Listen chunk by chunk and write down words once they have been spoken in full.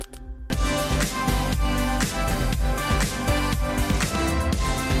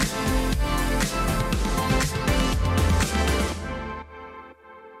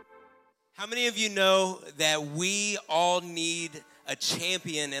How many of you know that we all need a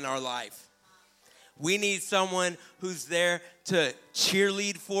champion in our life? We need someone who's there to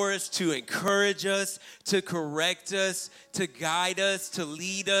cheerlead for us, to encourage us, to correct us, to guide us, to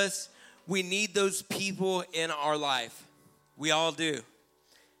lead us. We need those people in our life. We all do.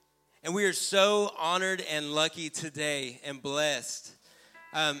 And we are so honored and lucky today and blessed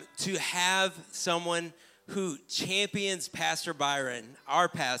to have someone who champions Pastor Byron, our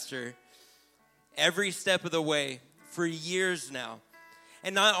pastor, every step of the way for years now.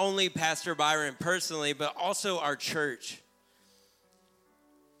 And not only Pastor Byron personally, but also our church.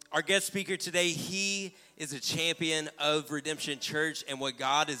 Our guest speaker today, he is a champion of Redemption Church and what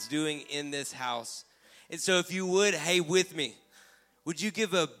God is doing in this house. And so if you would, hey, with me, would you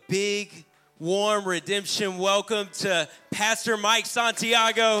give a big, warm Redemption welcome to Pastor Mike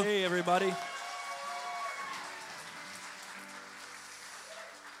Santiago? Hey, everybody.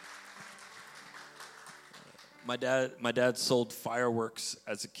 My dad sold fireworks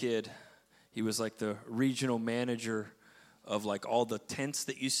as a kid. He was like the regional manager of like all the tents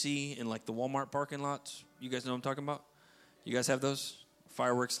that you see in like the Walmart parking lots. You guys know what I'm talking about? You guys have those?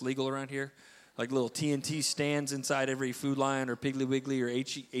 Fireworks legal around here? Like little TNT stands inside every Food Lion or Piggly Wiggly or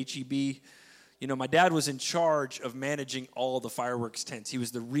H-E-B. You know, my dad was in charge of managing all the fireworks tents. He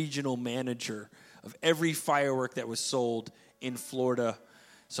was the regional manager of every firework that was sold in Florida.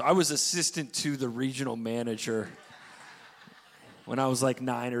 So I was assistant to the regional manager when I was like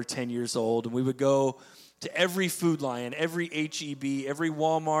 9 or 10 years old. And we would go to every Food Lion, every H-E-B, every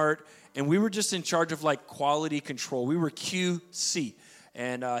Walmart. And we were just in charge of like quality control. We were QC.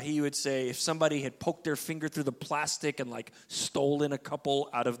 And he would say if somebody had poked their finger through the plastic and like stolen a couple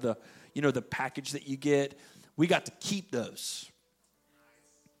out of the, you know, the package that you get, we got to keep those.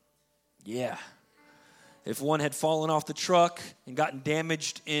 Yeah. If one had fallen off the truck and gotten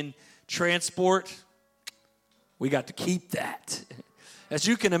damaged in transport, we got to keep that. As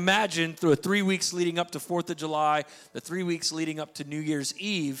you can imagine, through the 3 weeks leading up to 4th of July, the 3 weeks leading up to New Year's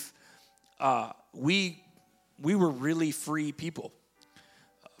Eve, we were really free people.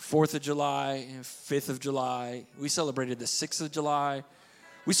 4th of July, 5th of July, we celebrated the 6th of July.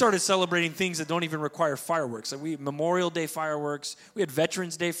 We started celebrating things that don't even require fireworks. Like Memorial Day fireworks. We had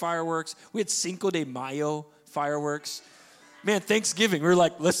Veterans Day fireworks. We had Cinco de Mayo fireworks. Man, Thanksgiving, we were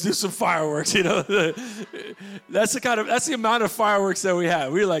like, let's do some fireworks. You know, that's the amount of fireworks that we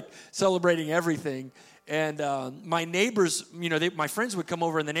had. We were like celebrating everything. And my neighbors, you know, my friends would come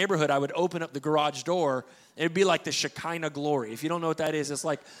over in the neighborhood. I would open up the garage door. It'd be like the Shekinah glory. If you don't know what that is, it's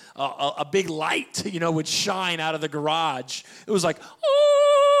like a big light, you know, would shine out of the garage. It was like,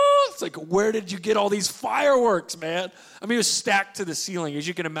 oh, it's like, where did you get all these fireworks, man? I mean, it was stacked to the ceiling. As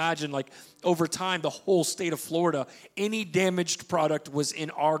you can imagine, like over time, the whole state of Florida, any damaged product was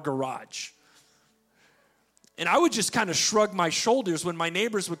in our garage. And I would just kind of shrug my shoulders when my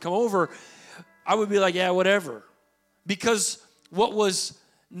neighbors would come over. I would be like, yeah, whatever. Because what was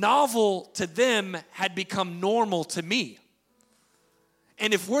novel to them had become normal to me.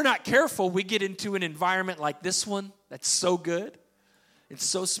 And if we're not careful, we get into an environment like this one that's so good. It's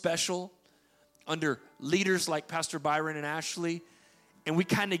so special under leaders like Pastor Byron and Ashley. And we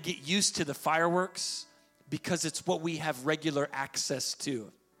kind of get used to the fireworks because it's what we have regular access to.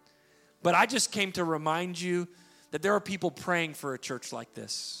 But I just came to remind you that there are people praying for a church like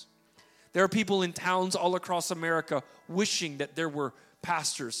this. There are people in towns all across America wishing that there were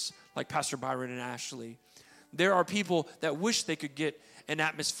pastors like Pastor Byron and Ashley. There are people that wish they could get an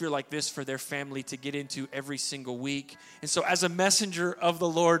atmosphere like this for their family to get into every single week. And so as a messenger of the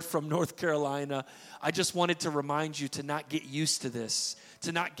Lord from North Carolina, I just wanted to remind you to not get used to this,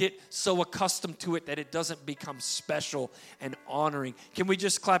 to not get so accustomed to it that it doesn't become special and honoring. Can we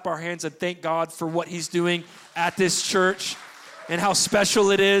just clap our hands and thank God for what he's doing at this church and how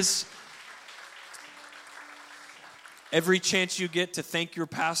special it is? Every chance you get to thank your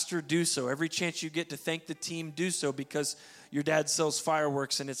pastor, do so. Every chance you get to thank the team, do so, because your dad sells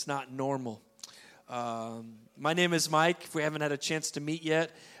fireworks and it's not normal. My name is Mike. If we haven't had a chance to meet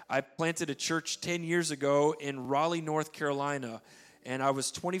yet, I planted a church 10 years ago in Raleigh, North Carolina. And I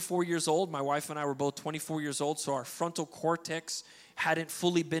was 24 years old. My wife and I were both 24 years old, so our frontal cortex hadn't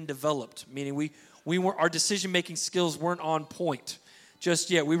fully been developed, meaning our decision-making skills weren't on point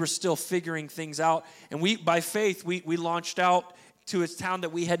just yet. We were still figuring things out. And by faith, we launched out to a town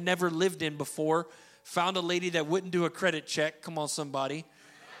that we had never lived in before, found a lady that wouldn't do a credit check. Come on, somebody.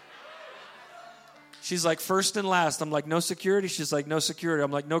 She's like, first and last. I'm like, no security? She's like, no security. I'm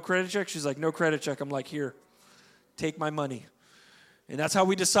like, no credit check? She's like, no credit check. I'm like, here, take my money. And that's how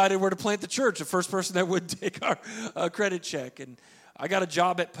we decided where to plant the church, the first person that would take our credit check. And I got a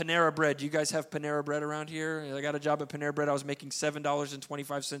job at Panera Bread. Do you guys have Panera Bread around here? I got a job at Panera Bread. I was making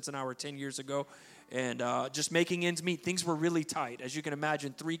 $7.25 an hour 10 years ago. And just making ends meet. Things were really tight. As you can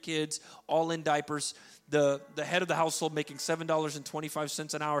imagine, 3 kids, all in diapers. The head of the household making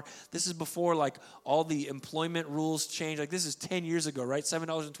 $7.25 an hour. This is before, like, all the employment rules changed. Like, this is 10 years ago, right?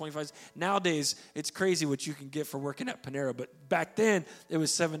 $7.25. Nowadays, it's crazy what you can get for working at Panera. But back then, it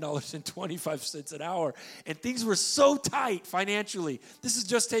was $7.25 an hour. And things were so tight financially. This is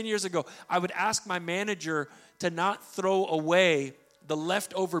just 10 years ago. I would ask my manager to not throw away the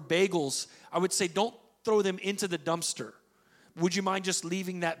leftover bagels. I would say, don't throw them into the dumpster. Would you mind just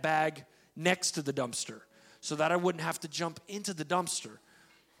leaving that bag next to the dumpster so that I wouldn't have to jump into the dumpster?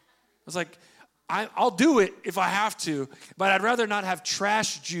 I was like, I'll do it if I have to, but I'd rather not have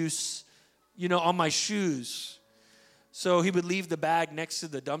trash juice, on my shoes. So he would leave the bag next to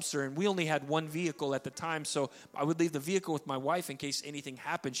the dumpster, and we only had one vehicle at the time, so I would leave the vehicle with my wife in case anything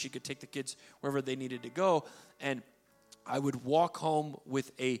happened. She could take the kids wherever they needed to go, and I would walk home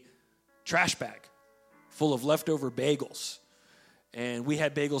with a trash bag full of leftover bagels. And we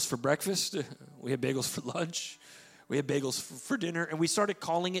had bagels for breakfast. We had bagels for lunch. We had bagels for dinner. And we started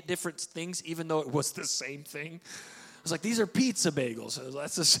calling it different things, even though it was the same thing. I was like, these are pizza bagels.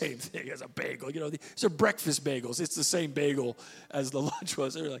 That's the same thing as a bagel. These are breakfast bagels. It's the same bagel as the lunch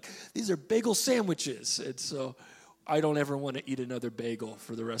was. They were like, these are bagel sandwiches. And so I don't ever want to eat another bagel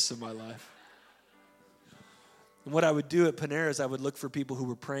for the rest of my life. And what I would do at Panera is I would look for people who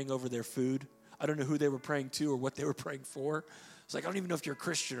were praying over their food. I don't know who they were praying to or what they were praying for. It's like, I don't even know if you're a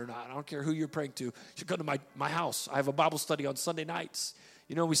Christian or not. I don't care who you're praying to. You should come to my house. I have a Bible study on Sunday nights.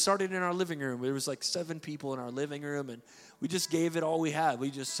 We started in our living room. There was like 7 people in our living room, and we just gave it all we had.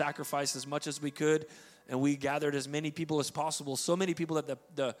 We just sacrificed as much as we could, and we gathered as many people as possible. So many people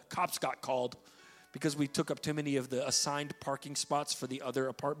that the cops got called because we took up too many of the assigned parking spots for the other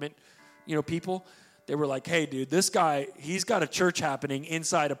apartment, people. They were like, hey, dude, this guy, he's got a church happening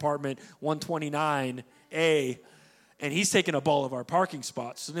inside apartment 129A, and he's taking up all of our parking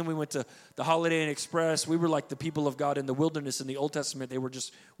spots. So then we went to the Holiday Inn Express. We were like the people of God in the wilderness in the Old Testament. They were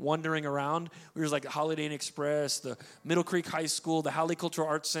just wandering around. We were like the Holiday Inn Express, the Middle Creek High School, the Halley Cultural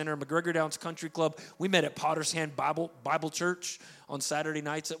Arts Center, McGregor Downs Country Club. We met at Potter's Hand Bible Church on Saturday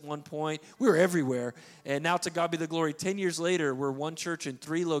nights at one point. We were everywhere. And now to God be the glory. 10 years later, we're one church in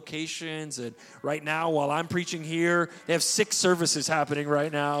 3 locations. And right now, while I'm preaching here, they have 6 services happening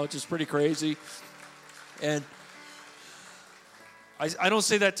right now, which is pretty crazy. And I don't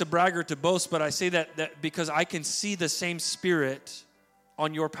say that to brag or to boast, but I say that because I can see the same spirit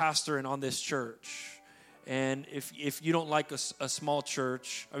on your pastor and on this church. And if you don't like a small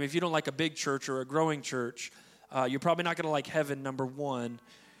church, if you don't like a big church or a growing church, you're probably not going to like heaven, number one,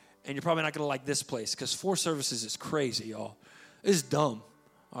 and you're probably not going to like this place because 4 services is crazy, y'all. It's dumb,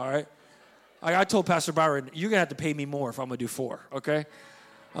 all right? I told Pastor Byron, you're going to have to pay me more if I'm going to do 4, okay?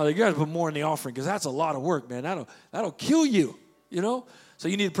 You got to put more in the offering because that's a lot of work, man. That'll kill you. So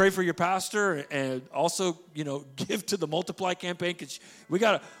you need to pray for your pastor and also, give to the Multiply campaign because we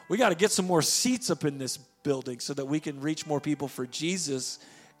got to get some more seats up in this building so that we can reach more people for Jesus.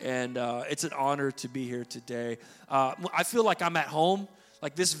 And it's an honor to be here today. I feel like I'm at home.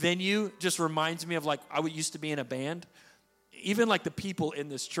 Like this venue just reminds me of like I used to be in a band. Even like the people in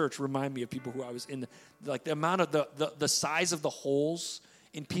this church remind me of people who I was in. Like the amount of the size of the holes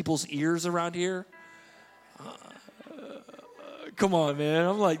in people's ears around here. Come on, man.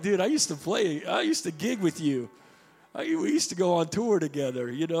 I'm like, dude, I used to gig with you. We used to go on tour together,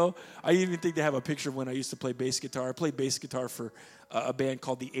 I even think they have a picture of when I used to play bass guitar. I played bass guitar for a band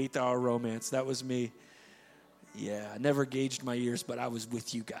called the 8th Hour Romance. That was me. Yeah, I never gauged my ears, but I was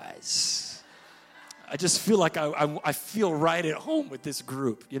with you guys. I just feel like I feel right at home with this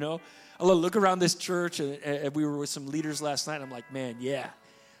group, I look around this church, and we were with some leaders last night. I'm like, man, yeah,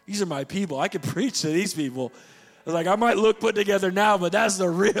 these are my people. I could preach to these people. Like, I might look put together now, but that's the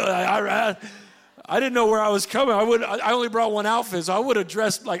real. I didn't know where I was coming. I only brought one outfit, so I would have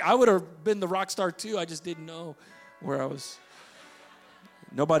dressed like I would have been the rock star too. I just didn't know where I was.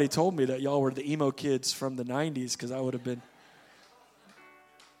 Nobody told me that y'all were the emo kids from the 90s because I would have been.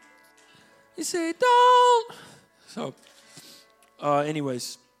 You say, don't. So,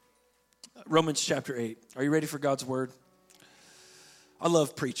 anyways, Romans chapter 8. Are you ready for God's word? I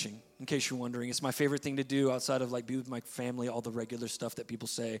love preaching. In case you're wondering, it's my favorite thing to do outside of like be with my family, all the regular stuff that people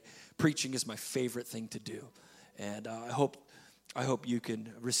say. Preaching is my favorite thing to do. And I hope you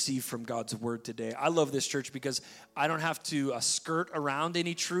can receive from God's word today. I love this church because I don't have to skirt around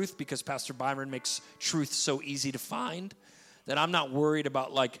any truth because Pastor Byron makes truth so easy to find that I'm not worried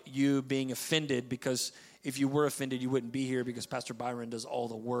about like you being offended because if you were offended, you wouldn't be here because Pastor Byron does all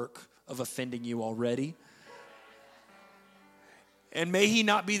the work of offending you already. And may he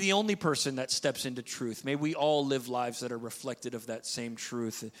not be the only person that steps into truth. May we all live lives that are reflective of that same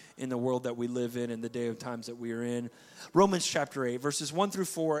truth in the world that we live in the day of times that we are in. Romans chapter 8, verses 1 through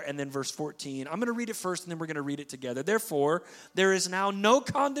 4, and then verse 14. I'm going to read it first, and then we're going to read it together. Therefore, there is now no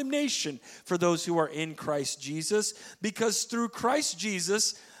condemnation for those who are in Christ Jesus, because through Christ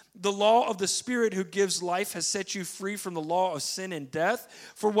Jesus, the law of the Spirit who gives life has set you free from the law of sin and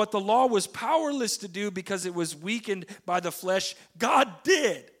death. For what the law was powerless to do because it was weakened by the flesh, God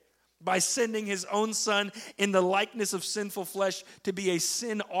did by sending his own Son in the likeness of sinful flesh to be a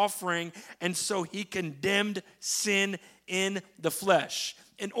sin offering. And so he condemned sin in the flesh,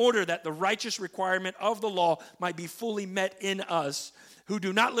 in order that the righteous requirement of the law might be fully met in us, who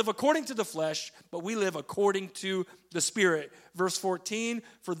do not live according to the flesh, but we live according to the Spirit. Verse 14,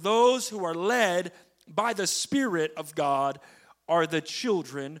 for those who are led by the Spirit of God are the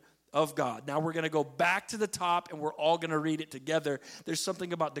children of God. Now we're going to go back to the top, and we're all going to read it together. There's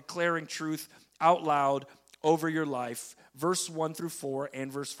something about declaring truth out loud over your life. Verse 1 through 4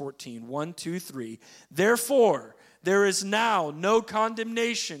 and verse 14. 1, 2, 3. Therefore, there is now no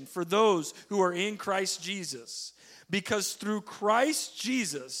condemnation for those who are in Christ Jesus, because through Christ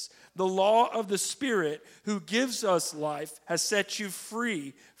Jesus, the law of the Spirit who gives us life has set you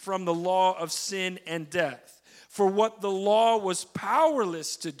free from the law of sin and death. For what the law was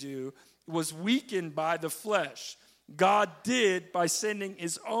powerless to do was weakened by the flesh. God did by sending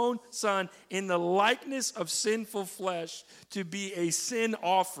his own Son in the likeness of sinful flesh to be a sin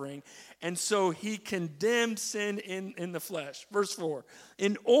offering. And so he condemned sin in the flesh. Verse 4,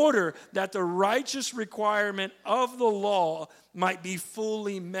 in order that the righteous requirement of the law might be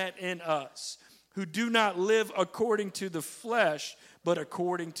fully met in us, who do not live according to the flesh, but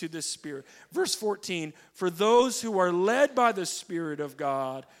according to the Spirit. Verse 14, for those who are led by the Spirit of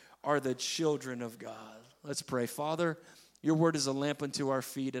God are the children of God. Let's pray. Father, your word is a lamp unto our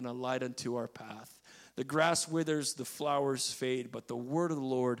feet and a light unto our path. The grass withers, the flowers fade, but the word of the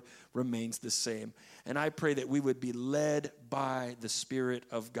Lord remains the same. And I pray that we would be led by the Spirit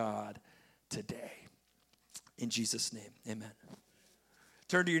of God today. In Jesus' name, amen.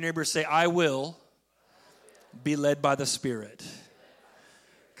 Turn to your neighbor and say, I will be led by the Spirit.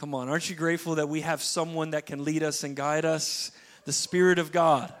 Come on, aren't you grateful that we have someone that can lead us and guide us? The Spirit of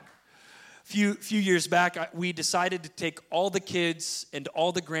God. A few years back, we decided to take all the kids and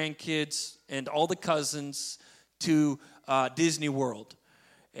all the grandkids and all the cousins to Disney World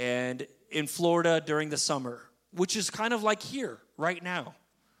and in Florida during the summer, which is kind of like here right now.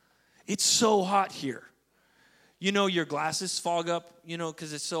 It's so hot here. You know, your glasses fog up,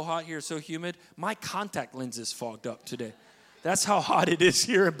 because it's so hot here, so humid. My contact lenses fogged up today. That's how hot it is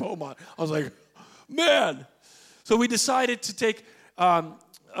here in Beaumont. I was like, man. So we decided to take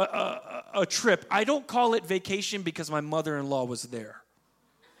a trip. I don't call it vacation because my mother-in-law was there.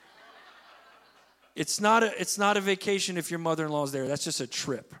 It's not a vacation if your mother-in-law is there. That's just a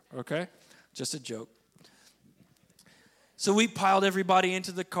trip, okay? Just a joke. So we piled everybody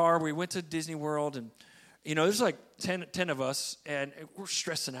into the car. We went to Disney World, and there's like 10 of us, and we're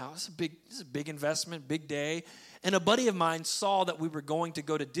stressing out. This is a big investment, big day. And a buddy of mine saw that we were going to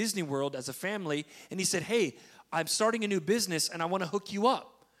go to Disney World as a family, and he said, hey, I'm starting a new business, and I want to hook you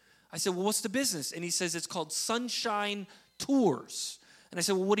up. I said, well, what's the business? And he says, it's called Sunshine Tours. And I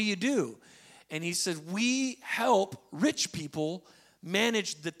said, well, what do you do? And he said, we help rich people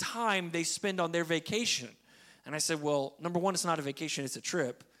manage the time they spend on their vacation. And I said, well, number one, it's not a vacation, it's a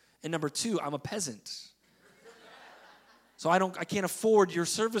trip. And number two, I'm a peasant. So I can't afford your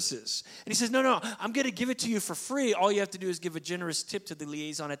services. And he says, no, I'm going to give it to you for free. All you have to do is give a generous tip to the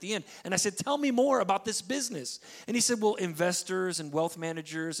liaison at the end. And I said, tell me more about this business. And he said, well, investors and wealth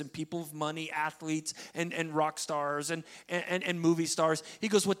managers and people of money, athletes and rock stars and movie stars. He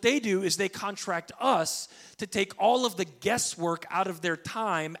goes, what they do is they contract us to take all of the guesswork out of their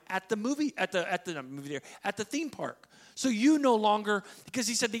time at the theme park. So you no longer, because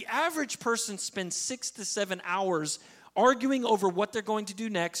he said the average person spends 6 to 7 hours arguing over what they're going to do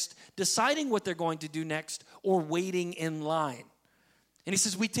next, deciding what they're going to do next, or waiting in line. And he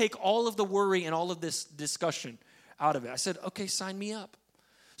says, we take all of the worry and all of this discussion out of it. I said, okay, sign me up.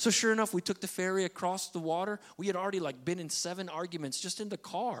 So sure enough, we took the ferry across the water. We had already been in 7 arguments just in the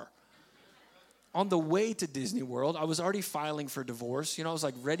car. On the way to Disney World, I was already filing for divorce. I was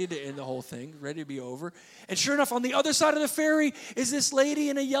ready to end the whole thing, ready to be over. And sure enough, on the other side of the ferry is this lady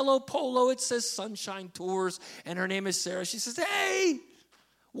in a yellow polo. It says Sunshine Tours, and her name is Sarah. She says, hey,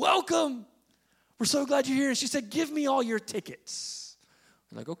 welcome. We're so glad you're here. And she said, give me all your tickets.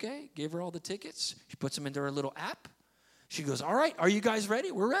 I'm like, okay, gave her all the tickets. She puts them into her little app. She goes, all right, are you guys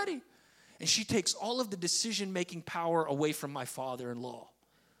ready? We're ready. And she takes all of the decision-making power away from my father-in-law.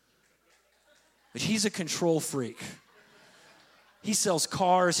 But he's a control freak. He sells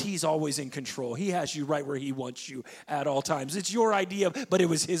cars. He's always in control. He has you right where he wants you at all times. It's your idea, but it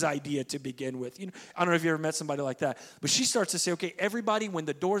was his idea to begin with. You know, I don't know if you ever met somebody like that. But she starts to say, okay, everybody, when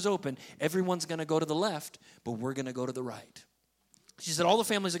the doors open, everyone's going to go to the left, but we're going to go to the right. She said, all the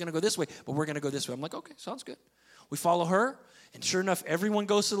families are going to go this way, but we're going to go this way. I'm like, okay, sounds good. We follow her, and sure enough, everyone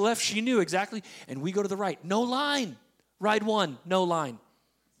goes to the left. She knew exactly, and we go to the right. No line. Ride 1, no line.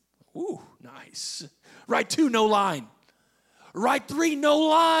 Ooh, nice. Ride 2, no line. Ride 3, no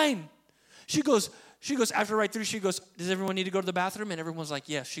line. She goes, after ride 3, she goes, does everyone need to go to the bathroom? And everyone's like,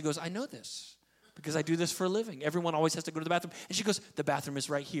 yes. She goes, I know this because I do this for a living. Everyone always has to go to the bathroom. And she goes, the bathroom is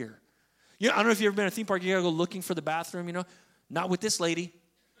right here. You know, I don't know if you've ever been at a theme park. You got to go looking for the bathroom, you know. Not with this lady.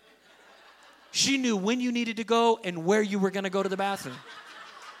 She knew when you needed to go and where you were going to go to the bathroom.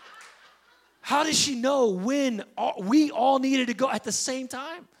 How does she know when we all needed to go at the same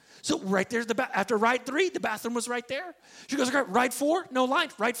time? So right there's after ride 3, the bathroom was right there. She goes, okay, ride 4, no line.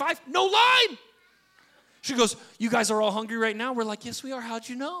 Ride 5, no line. She goes, you guys are all hungry right now? We're like, yes, we are. How'd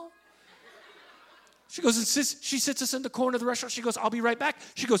you know? She goes, and she sits us in the corner of the restaurant. She goes, I'll be right back.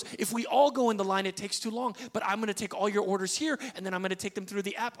 She goes, if we all go in the line, it takes too long. But I'm going to take all your orders here, and then I'm going to take them through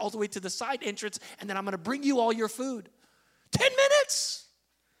the app all the way to the side entrance, and then I'm going to bring you all your food. 10 minutes.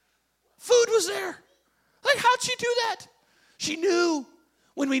 Food was there. Like, how'd she do that? She knew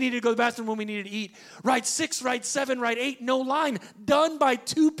when we needed to go to the bathroom, when we needed to eat. Ride 6, ride 7, ride 8, no line. Done by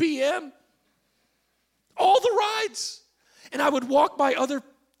 2 p.m. All the rides. And I would walk by other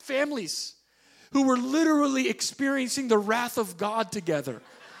families who were literally experiencing the wrath of God together.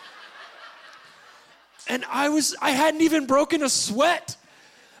 And I hadn't even broken a sweat.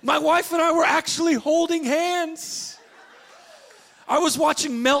 My wife and I were actually holding hands. I was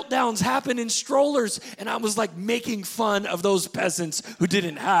watching meltdowns happen in strollers, and I was like making fun of those peasants who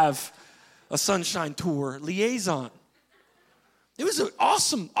didn't have a Sunshine Tour liaison. It was an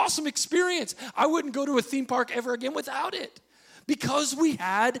awesome, awesome experience. I wouldn't go to a theme park ever again without it because we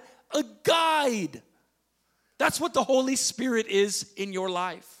had a guide. That's what the Holy Spirit is in your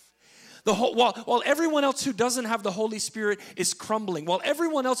life. While everyone else who doesn't have the Holy Spirit is crumbling, while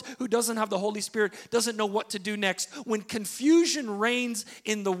everyone else who doesn't have the Holy Spirit doesn't know what to do next, when confusion reigns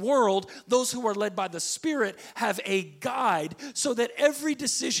in the world, those who are led by the Spirit have a guide so that every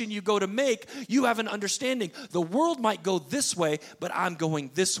decision you go to make, you have an understanding. The world might go this way, but I'm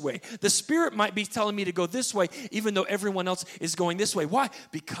going this way. The Spirit might be telling me to go this way, even though everyone else is going this way. Why?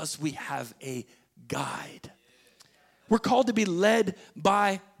 Because we have a guide. We're called to be led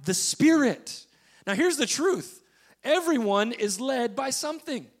by the Spirit. Now, here's the truth. Everyone is led by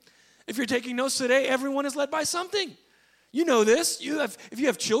something. If you're taking notes today, everyone is led by something. You know this. If you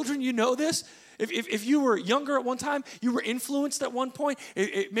have children, you know this. If you were younger at one time, you were influenced at one point.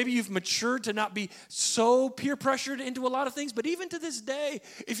 Maybe you've matured to not be so peer pressured into a lot of things. But even to this day,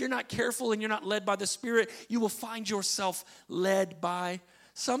 if you're not careful and you're not led by the Spirit, you will find yourself led by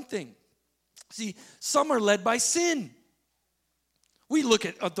something. See, some are led by sin. We look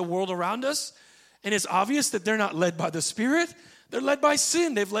at the world around us, and it's obvious that they're not led by the Spirit. They're led by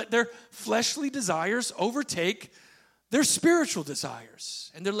sin. They've let their fleshly desires overtake their spiritual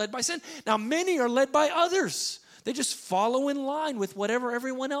desires, and they're led by sin. Now, many are led by others. They just follow in line with whatever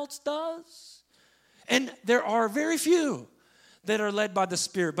everyone else does. And there are very few that are led by the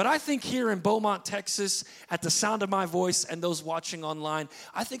Spirit. But I think here in Beaumont, Texas, at the sound of my voice and those watching online,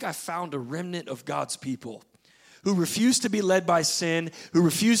 I think I found a remnant of God's people who refuse to be led by sin, who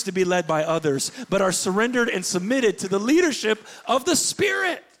refuse to be led by others, but are surrendered and submitted to the leadership of the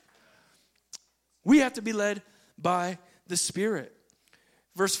Spirit. We have to be led by the Spirit.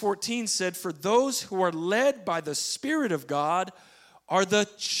 Verse 14 said, for those who are led by the Spirit of God are the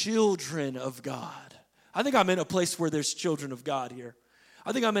children of God. I think I'm in a place where there's children of God here.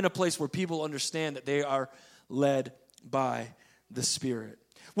 I think I'm in a place where people understand that they are led by the Spirit.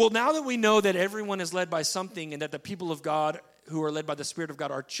 Well, now that we know that everyone is led by something and that the people of God who are led by the Spirit of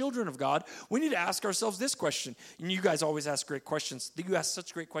God are children of God, we need to ask ourselves this question. And you guys always ask great questions. You ask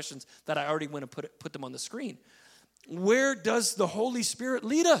such great questions that I already went and put them on the screen. Where does the Holy Spirit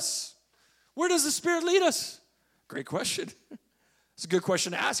lead us? Where does the Spirit lead us? Great question. It's a good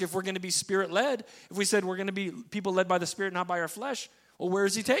question to ask. If we're going to be Spirit-led, if we said we're going to be people led by the Spirit, not by our flesh, well, where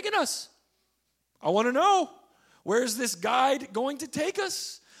is He taking us? I want to know. Where is this guide going to take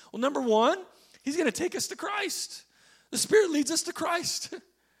us? Well, number one, He's going to take us to Christ. The Spirit leads us to Christ.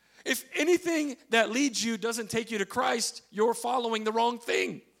 If anything that leads you doesn't take you to Christ, you're following the wrong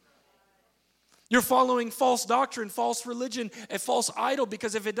thing. You're following false doctrine, false religion, a false idol,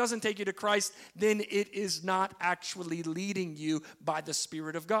 because if it doesn't take you to Christ, then it is not actually leading you by the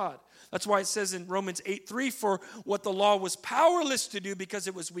Spirit of God. That's why it says in Romans 8:3, for what the law was powerless to do because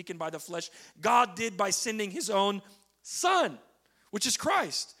it was weakened by the flesh, God did by sending his own Son, which is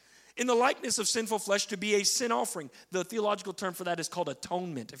Christ, in the likeness of sinful flesh to be a sin offering. The theological term for that is called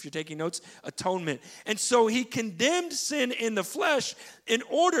atonement. If you're taking notes, atonement. And so he condemned sin in the flesh in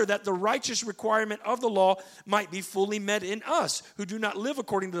order that the righteous requirement of the law might be fully met in us, who do not live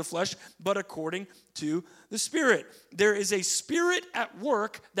according to the flesh, but according to the Spirit. There is a spirit at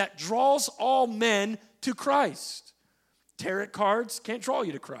work that draws all men to Christ. Tarot cards can't draw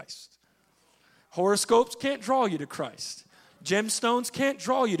you to Christ. Horoscopes can't draw you to Christ. Gemstones can't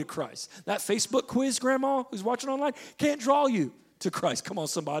draw you to Christ. That Facebook quiz, Grandma, who's watching online, can't draw you to Christ. Come on,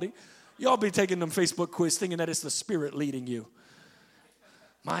 somebody. Y'all be taking them Facebook quiz thinking that it's the Spirit leading you.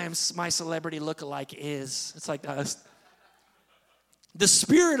 My celebrity lookalike is. It's like that. The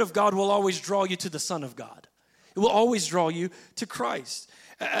Spirit of God will always draw you to the Son of God. It will always draw you to Christ.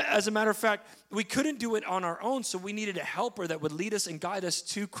 As a matter of fact, we couldn't do it on our own, so we needed a helper that would lead us and guide us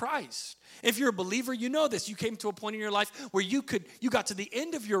to Christ. If you're a believer, you know this. You came to a point in your life where you got to the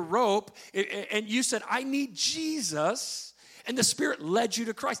end of your rope and you said, I need Jesus. And the Spirit led you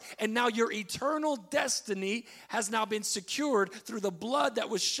to Christ. And now your eternal destiny has now been secured through the blood that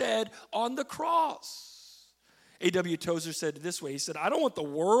was shed on the cross. A.W. Tozer said it this way. He said, I don't want the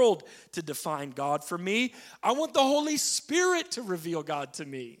world to define God for me. I want the Holy Spirit to reveal God to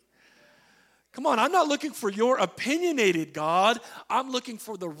me. Come on, I'm not looking for your opinionated God. I'm looking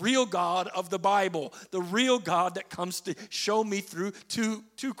for the real God of the Bible, the real God that comes to show me through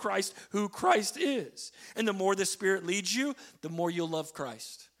to Christ, who Christ is. And the more the Spirit leads you, the more you'll love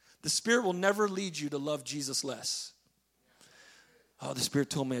Christ. The Spirit will never lead you to love Jesus less. Oh, the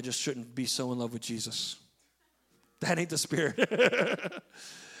Spirit told me I just shouldn't be so in love with Jesus. That ain't the Spirit.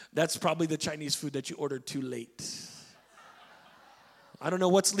 That's probably the Chinese food that you ordered too late. I don't know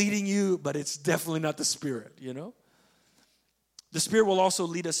what's leading you, but it's definitely not the Spirit, you know? The Spirit will also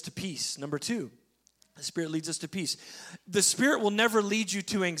lead us to peace. Number 2, the Spirit leads us to peace. The Spirit will never lead you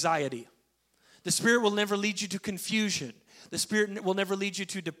to anxiety. The Spirit will never lead you to confusion. The Spirit will never lead you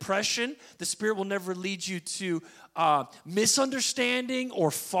to depression. The Spirit will never lead you to misunderstanding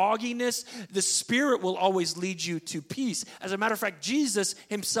or fogginess. The Spirit will always lead you to peace. As a matter of fact, Jesus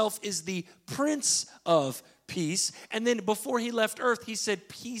himself is the Prince of Peace. And then before he left earth, he said,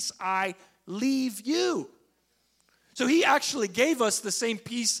 peace I leave you. So he actually gave us the same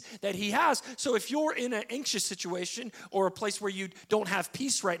peace that he has. So if you're in an anxious situation or a place where you don't have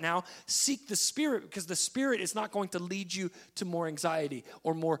peace right now, seek the Spirit, because the Spirit is not going to lead you to more anxiety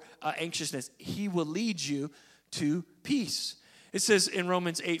or more anxiousness. He will lead you to peace. It says in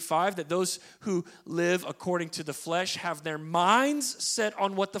Romans 8:5 that those who live according to the flesh have their minds set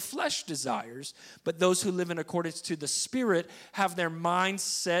on what the flesh desires, but those who live in accordance to the Spirit have their minds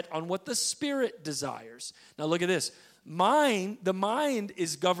set on what the Spirit desires. Now look at this. The mind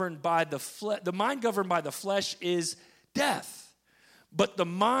is governed by the flesh. The mind governed by the flesh is death, but the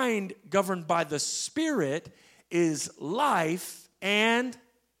mind governed by the Spirit is life. And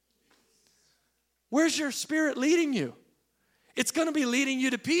where's your Spirit leading you? It's going to be leading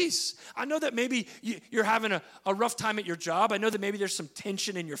you to peace. I know that maybe you're having a rough time at your job. I know that maybe there's some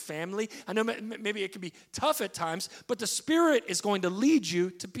tension in your family. I know maybe it can be tough at times, but the Spirit is going to lead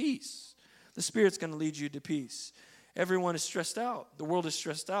you to peace. The Spirit's going to lead you to peace. Everyone is stressed out. The world is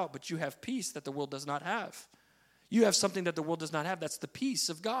stressed out, but you have peace that the world does not have. You have something that the world does not have. That's the peace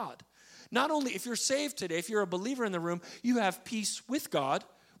of God. Not only if you're saved today, if you're a believer in the room, you have peace with God,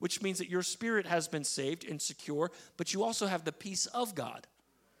 which means that your spirit has been saved and secure, but you also have the peace of God.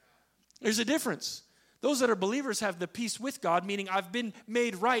 There's a difference. Those that are believers have the peace with God, meaning I've been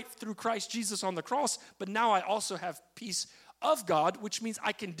made right through Christ Jesus on the cross, but now I also have peace of God, which means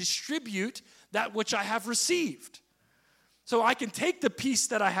I can distribute that which I have received. So I can take the peace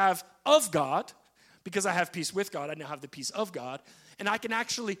that I have of God, because I have peace with God, I now have the peace of God, and I can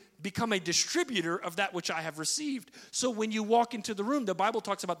actually become a distributor of that which I have received. So when you walk into the room, the Bible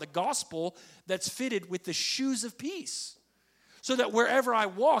talks about the gospel that's fitted with the shoes of peace. So that wherever I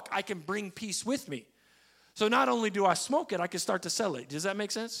walk, I can bring peace with me. So not only do I smoke it, I can start to sell it. Does that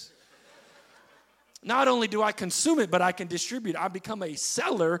make sense? Not only do I consume it, but I can distribute. I become a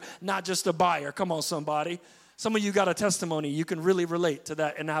seller, not just a buyer. Come on, somebody. Some of you got a testimony. You can really relate to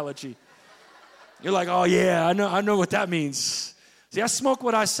that analogy. You're like, oh yeah, I know what that means. See, I smoke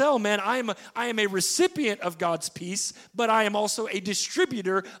what I sell, man. I am a recipient of God's peace, but I am also a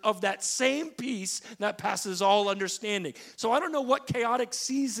distributor of that same peace that passes all understanding. So I don't know what chaotic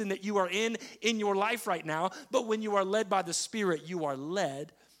season that you are in your life right now, but when you are led by the Spirit, you are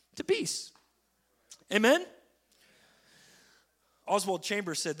led to peace. Amen? Oswald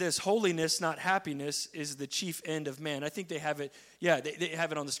Chambers said this: holiness, not happiness, is the chief end of man. I think they have it, they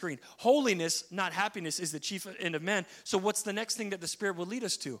have it on the screen. Holiness, not happiness, is the chief end of man. So what's the next thing that the Spirit will lead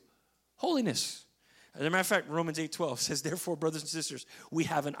us to? Holiness. As a matter of fact, Romans 8:12 says, therefore, brothers and sisters, we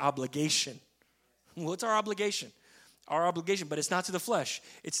have an obligation. What's our obligation? Our obligation, but it's not to the flesh.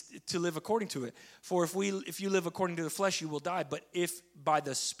 It's to live according to it. For if you live according to the flesh, you will die. But if by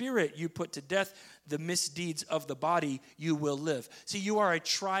the Spirit you put to death the misdeeds of the body, you will live. See, you are a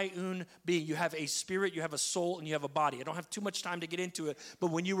triune being. You have a spirit, you have a soul, and you have a body. I don't have too much time to get into it,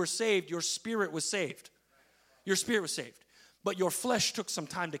 but when you were saved, your spirit was saved. Your spirit was saved. But your flesh took some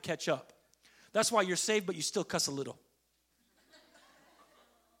time to catch up. That's why you're saved, but you still cuss a little.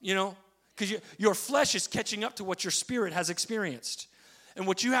 You know? Because your flesh is catching up to what your spirit has experienced. And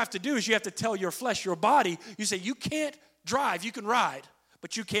what you have to do is you have to tell your flesh, your body, you say, you can't drive, you can ride,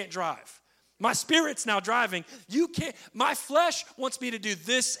 but you can't drive. My spirit's now driving. You can't. My flesh wants me to do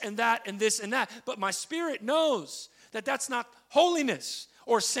this and that and this and that, but my spirit knows that that's not holiness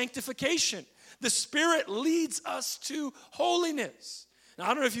or sanctification. The Spirit leads us to holiness. Now, I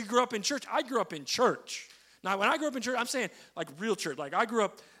don't know if you grew up in church. I grew up in church. Now, when I grew up in church, I'm saying like real church. Like I grew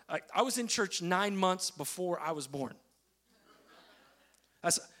up, I was in church 9 months before I was born.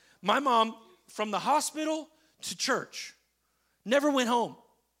 My mom, from the hospital to church, never went home.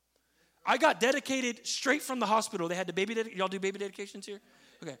 I got dedicated straight from the hospital. They had the baby dedication. Y'all do baby dedications here?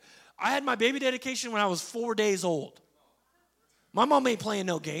 Okay. I had my baby dedication when I was 4 days old. My mom ain't playing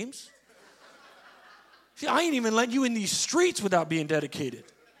no games. See, I ain't even letting you in these streets without being dedicated.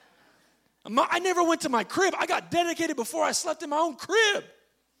 I never went to my crib. I got dedicated before I slept in my own crib.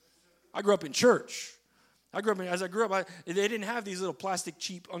 I grew up in church. As I grew up, they didn't have these little plastic,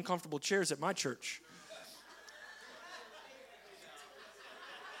 cheap, uncomfortable chairs at my church.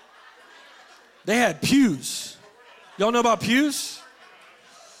 They had pews. Y'all know about pews?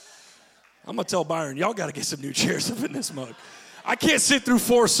 I'm going to tell Byron, y'all got to get some new chairs up in this mug. I can't sit through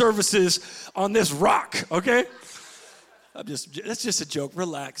 4 services on this rock, okay? That's just a joke.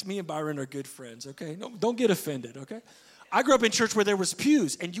 Relax. Me and Byron are good friends, okay? No, don't get offended, okay? I grew up in church where there was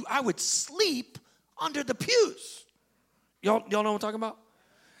pews, and I would sleep under the pews. Y'all know what I'm talking about?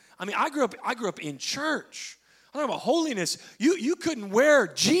 I mean, I grew up in church. I'm talking about holiness. You couldn't wear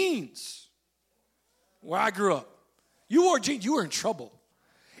jeans where I grew up. You wore jeans, you were in trouble.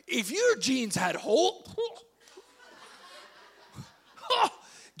 If your jeans had holes,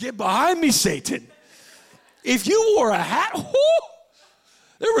 get behind me, Satan. If you wore a hat,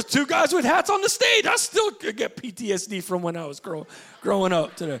 there was 2 guys with hats on the stage. I still get PTSD from when I was growing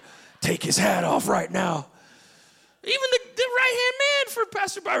up. Take his hat off right now. Even the right-hand man for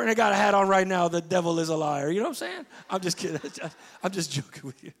Pastor Byron, I got a hat on right now. The devil is a liar. You know what I'm saying? I'm just kidding. I'm just joking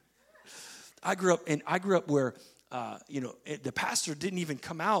with you. I grew up where, the pastor didn't even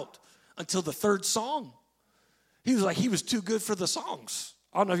come out until the 3rd song. He was too good for the songs.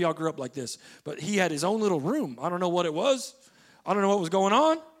 I don't know if y'all grew up like this, but he had his own little room. I don't know what it was. I don't know what was going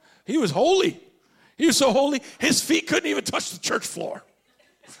on. He was holy. He was so holy, his feet couldn't even touch the church floor.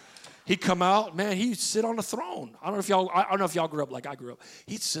 He'd come out, man, he'd sit on the throne. I don't know if y'all grew up like I grew up.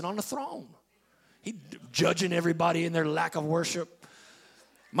 He'd sit on the throne. He'd judging everybody in their lack of worship.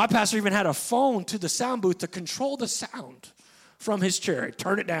 My pastor even had a phone to the sound booth to control the sound from his chair.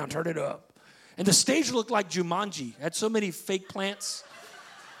 Turn it down, turn it up. And the stage looked like Jumanji. It had so many fake plants.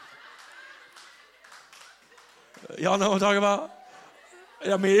 Y'all know what I'm talking about?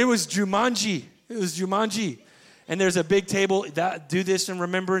 I mean, it was Jumanji. It was Jumanji. And there's a big table, do this in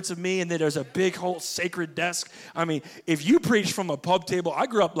remembrance of me, and then there's a big whole sacred desk. I mean, if you preach from a pub table, I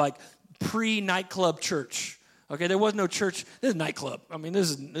grew up like pre-nightclub church. Okay, there was no church. This is a nightclub. I mean,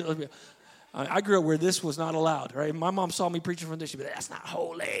 I grew up where this was not allowed, right? My mom saw me preaching from this. She'd be like, that's not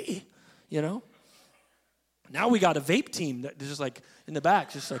holy, you know? Now we got a vape team that is just like in the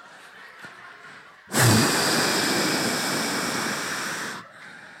back, just like.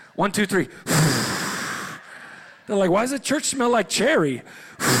 1, 2, 3. They're like, why does the church smell like cherry?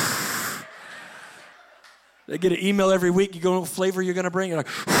 They get an email every week. You go, what flavor you're going to bring? You're like,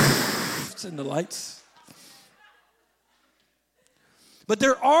 it's in the lights. But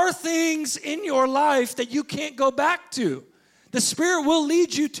there are things in your life that you can't go back to. The Spirit will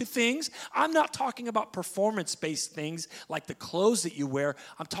lead you to things. I'm not talking about performance-based things like the clothes that you wear.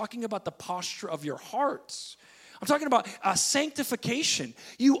 I'm talking about the posture of your hearts. I'm talking about sanctification.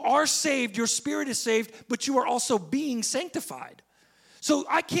 You are saved, your spirit is saved, but you are also being sanctified. So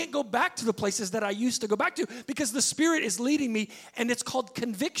I can't go back to the places that I used to go back to because the Spirit is leading me, and it's called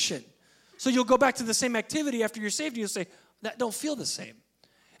conviction. So you'll go back to the same activity after you're saved, and you'll say, that don't feel the same.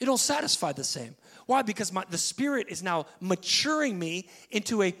 It don't satisfy the same. Why? Because the Spirit is now maturing me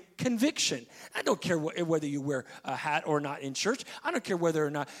into a conviction. I don't care whether you wear a hat or not in church. I don't care whether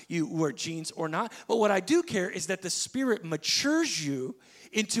or not you wear jeans or not. But what I do care is that the Spirit matures you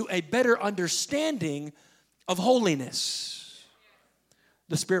into a better understanding of holiness.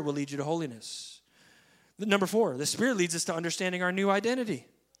 The Spirit will lead you to holiness. Number 4, the Spirit leads us to understanding our new identity.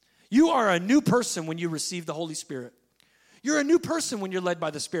 You are a new person when you receive the Holy Spirit. You're a new person when you're led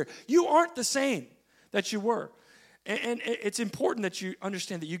by the Spirit. You aren't the same that you were. And it's important that you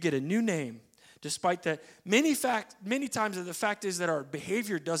understand that you get a new name, despite that many times the fact is that our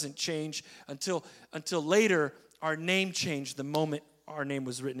behavior doesn't change until later our name changed the moment our name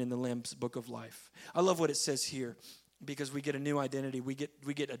was written in the Lamb's Book of Life. I love what it says here. Because we get a new identity, we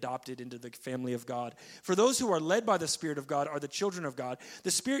get adopted into the family of God. For those who are led by the Spirit of God are the children of God.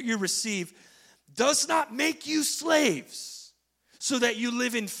 The Spirit you receive does not make you slaves so that you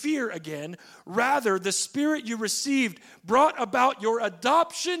live in fear again. Rather, the Spirit you received brought about your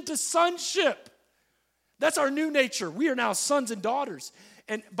adoption to sonship. That's our new nature. We are now sons and daughters.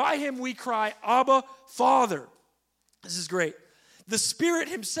 And by Him we cry, Abba, Father. This is great. The Spirit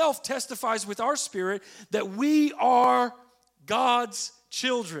Himself testifies with our spirit that we are God's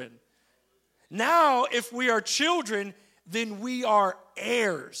children. Now, if we are children, then we are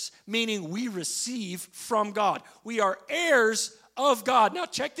heirs, meaning we receive from God. We are heirs of God. Now,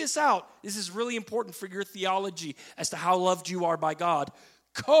 check this out. This is really important for your theology as to how loved you are by God.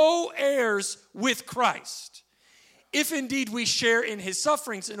 Co-heirs with Christ. If indeed we share in His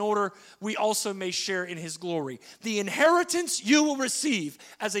sufferings, in order we also may share in His glory. The inheritance you will receive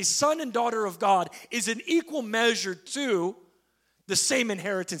as a son and daughter of God is an equal measure to the same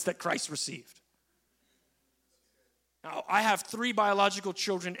inheritance that Christ received. Now, I have 3 biological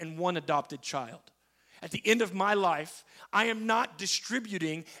children and 1 adopted child. At the end of my life, I am not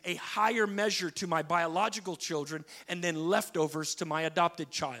distributing a higher measure to my biological children and then leftovers to my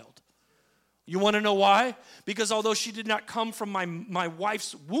adopted child. You want to know why? Because although she did not come from my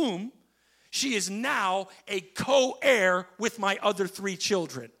wife's womb, she is now a co-heir with my other 3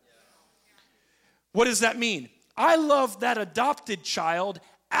 children. What does that mean? I love that adopted child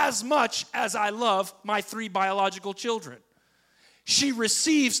as much as I love my 3 biological children. She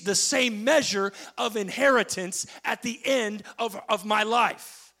receives the same measure of inheritance at the end of my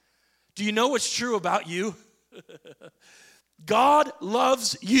life. Do you know what's true about you? God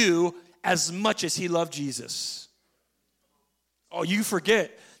loves you as much as He loved Jesus. Oh, you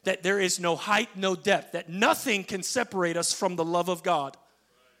forget that there is no height, no depth, that nothing can separate us from the love of God.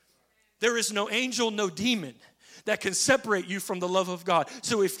 There is no angel, no demon that can separate you from the love of God.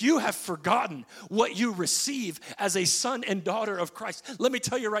 So if you have forgotten what you receive as a son and daughter of Christ, let me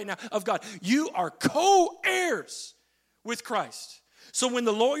tell you right now, of God, you are co-heirs with Christ. So when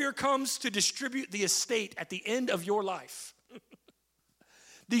the lawyer comes to distribute the estate at the end of your life,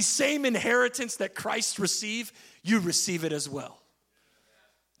 the same inheritance that Christ received, you receive it as well.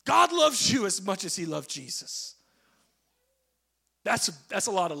 God loves you as much as He loved Jesus. That's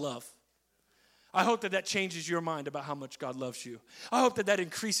a lot of love. I hope that changes your mind about how much God loves you. I hope that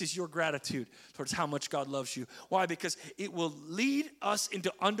increases your gratitude towards how much God loves you. Why? Because it will lead us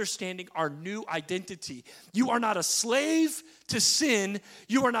into understanding our new identity. You are not a slave to sin.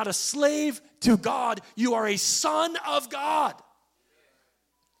 You are not a slave to God. You are a son of God.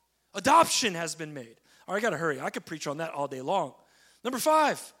 Adoption has been made. All right, I got to hurry. I could preach on that all day long. Number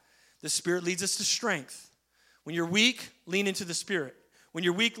 5, the Spirit leads us to strength. When you're weak, lean into the Spirit. When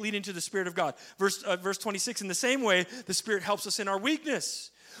you're weak, lean into the Spirit of God. Verse 26, in the same way, the Spirit helps us in our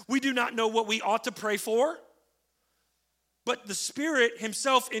weakness. We do not know what we ought to pray for, but the Spirit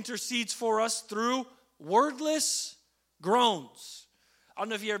Himself intercedes for us through wordless groans. I don't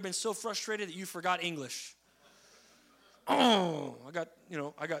know if you've ever been so frustrated that you forgot English. Oh, I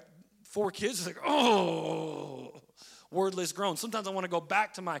got 4 kids. It's like, wordless groans. Sometimes I want to go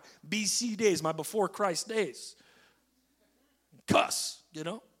back to my BC days, my before Christ days. Cuss,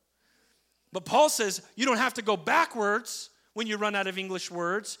 But Paul says you don't have to go backwards when you run out of English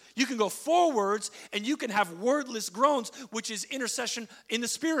words. You can go forwards and you can have wordless groans, which is intercession in the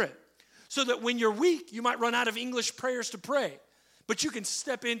Spirit. So that when you're weak, you might run out of English prayers to pray. But you can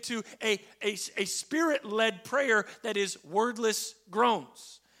step into a Spirit-led prayer that is wordless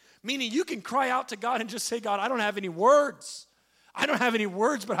groans. Meaning you can cry out to God and just say, God, I don't have any words. I don't have any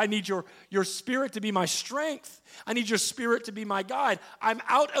words, but I need your Spirit to be my strength. I need your Spirit to be my guide. I'm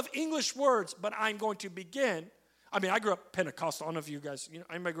out of English words, but I'm going to begin. I mean, I grew up Pentecostal. I don't know if you guys,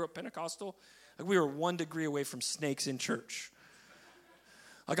 anybody grew up Pentecostal? Like, we were 1 degree away from snakes in church.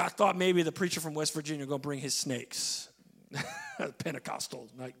 Like, I thought maybe the preacher from West Virginia was going to bring his snakes. Pentecostal,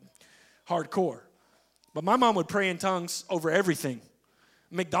 like hardcore. But my mom would pray in tongues over everything.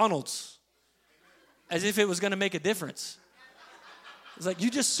 McDonald's. As if it was going to make a difference. It's like, you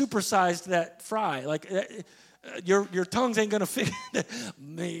just supersized that fry. Like, your tongues ain't going to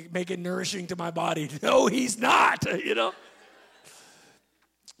make it nourishing to my body. No, he's not,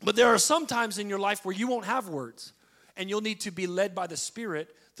 But there are some times in your life where you won't have words. And you'll need to be led by the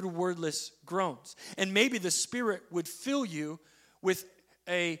Spirit through wordless groans. And maybe the Spirit would fill you with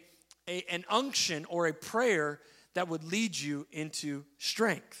an unction or a prayer that would lead you into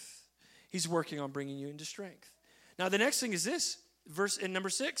strength. He's working on bringing you into strength. Now, the next thing is this. Verse in number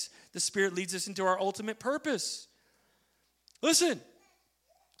 6, the Spirit leads us into our ultimate purpose. Listen.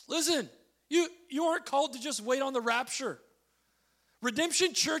 You aren't called to just wait on the rapture.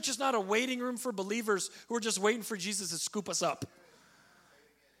 Redemption Church is not a waiting room for believers who are just waiting for Jesus to scoop us up.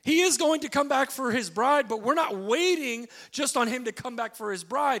 He is going to come back for his bride, but we're not waiting just on him to come back for his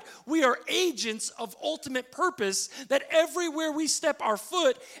bride. We are agents of ultimate purpose that everywhere we step our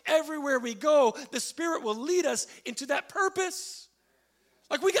foot, everywhere we go, the Spirit will lead us into that purpose.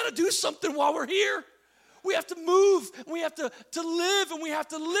 Like, we got to do something while we're here. We have to move, and we have to live, and we have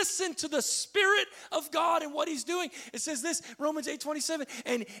to listen to the Spirit of God and what he's doing. It says this, Romans 8:27,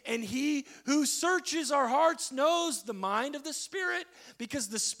 and he who searches our hearts knows the mind of the Spirit, because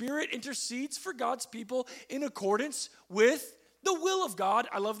the Spirit intercedes for God's people in accordance with the will of God.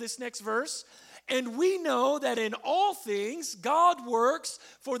 I love this next verse. And we know that in all things God works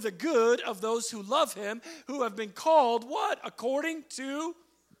for the good of those who love him, who have been called, what?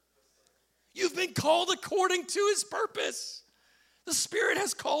 You've been called according to his purpose. The Spirit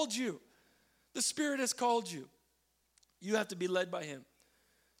has called you. The Spirit has called you. You have to be led by him.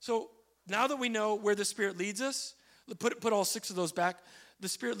 So now that we know where the Spirit leads us, put all 6 of those back. The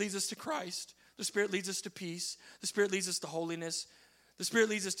Spirit leads us to Christ. The Spirit leads us to peace. The Spirit leads us to holiness. The Spirit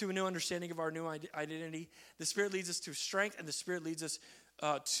leads us to a new understanding of our new identity. The Spirit leads us to strength, and the Spirit leads us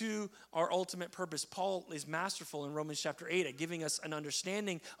to our ultimate purpose. Paul is masterful in Romans chapter 8 at giving us an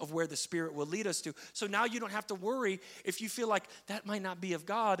understanding of where the Spirit will lead us to. So now you don't have to worry if you feel like that might not be of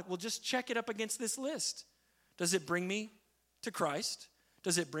God. Well, just check it up against this list. Does it bring me to Christ?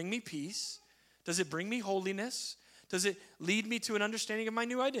 Does it bring me peace? Does it bring me holiness? Does it lead me to an understanding of my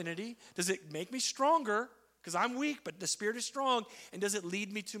new identity? Does it make me stronger? Because I'm weak, but the Spirit is strong. And does it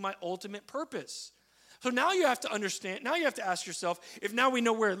lead me to my ultimate purpose? So now you have to understand, now you have to ask yourself, if now we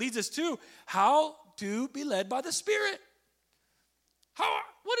know where it leads us to, how to be led by the Spirit?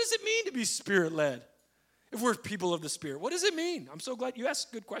 What does it mean to be Spirit-led? If we're people of the Spirit, what does it mean? I'm so glad you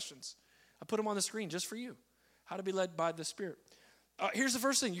asked good questions. I put them on the screen just for you. How to be led by the Spirit. Here's the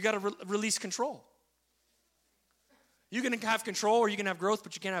first thing. You got to release control. You can have control or you can have growth,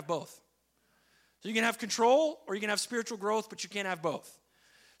 but you can't have both. So you can have control or you can have spiritual growth, but you can't have both.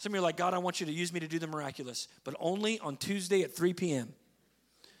 Some of you are like, God, I want you to use me to do the miraculous, but only on Tuesday at 3 p.m.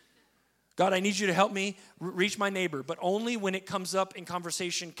 God, I need you to help me reach my neighbor, but only when it comes up in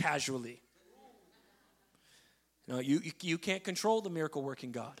conversation casually. You can't control the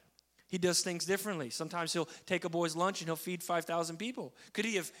miracle-working God. He does things differently. Sometimes he'll take a boy's lunch and he'll feed 5,000 people. Could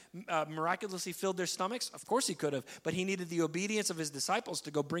he have miraculously filled their stomachs? Of course he could have, but he needed the obedience of his disciples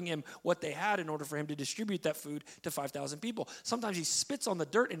to go bring him what they had in order for him to distribute that food to 5,000 people. Sometimes he spits on the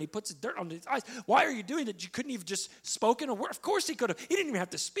dirt and he puts dirt on his eyes. Why are you doing that? You couldn't have just spoken a word? Of course he could have. He didn't even have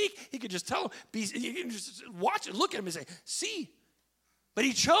to speak. He could just tell him, he can just watch and look at him and say, see. But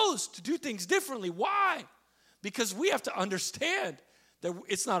he chose to do things differently. Why? Because we have to understand that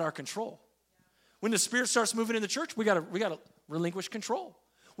it's not our control. When the Spirit starts moving in the church, we gotta relinquish control.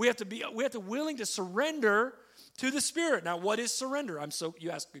 We have to willing to surrender to the Spirit. Now, what is surrender?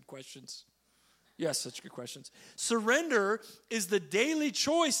 You ask good questions. You ask such good questions. Surrender is the daily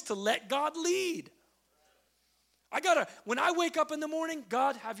choice to let God lead. When I wake up in the morning,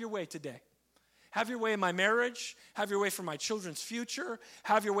 God, have your way today. Have your way in my marriage. Have your way for my children's future.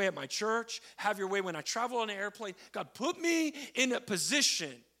 Have your way at my church. Have your way when I travel on an airplane. God, put me in a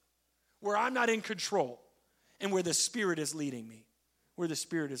position where I'm not in control and where the Spirit is leading me. Where the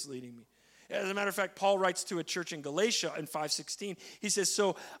Spirit is leading me. As a matter of fact, Paul writes to a church in Galatia in 5:16. He says,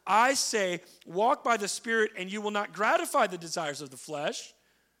 so I say, walk by the Spirit and you will not gratify the desires of the flesh.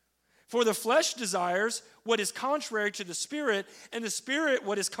 For the flesh desires what is contrary to the Spirit, and the Spirit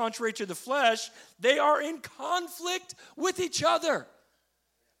what is contrary to the flesh. They are in conflict with each other,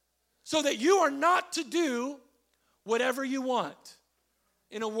 so that you are not to do whatever you want.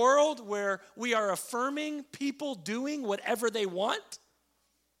 In a world where we are affirming people doing whatever they want,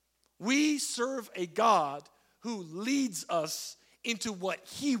 we serve a God who leads us into what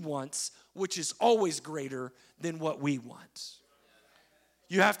he wants, which is always greater than what we want.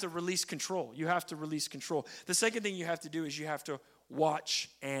 You have to release control. You have to release control. The second thing you have to do is you have to watch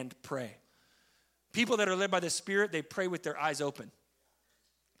and pray. People that are led by the Spirit, they pray with their eyes open.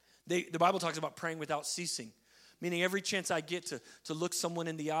 The Bible talks about praying without ceasing. Meaning every chance I get to look someone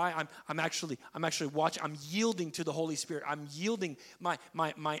in the eye, I'm actually watching. I'm yielding to the Holy Spirit. I'm yielding my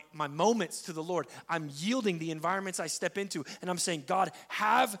moments to the Lord. I'm yielding the environments I step into. And I'm saying, God,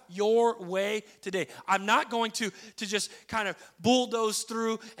 have your way today. I'm not going to just kind of bulldoze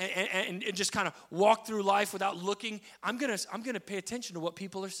through and just kind of walk through life without looking. I'm gonna pay attention to what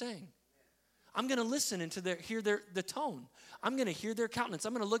people are saying. I'm going to listen and hear the tone. I'm going to hear their countenance.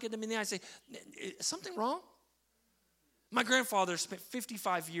 I'm going to look at them in the eye and say, is something wrong? My grandfather spent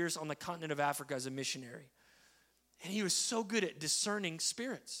 55 years on the continent of Africa as a missionary. And he was so good at discerning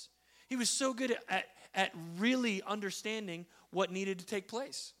spirits. He was so good at really understanding what needed to take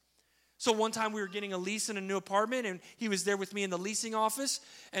place. So one time we were getting a lease in a new apartment, and he was there with me in the leasing office.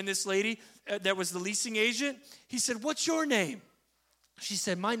 And this lady that was the leasing agent, he said, "What's your name?" She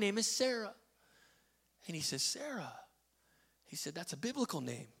said, "My name is Sarah." And he says, "Sarah." He said, "That's a biblical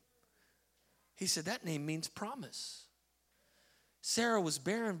name." He said, "That name means promise." Sarah was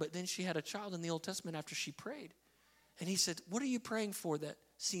barren, but then she had a child in the Old Testament after she prayed. And he said, "What are you praying for that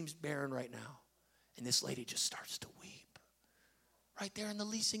seems barren right now?" And this lady just starts to weep right there in the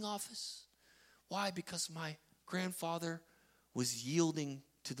leasing office. Why? Because my grandfather was yielding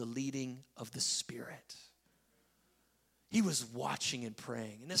to the leading of the Spirit. He was watching and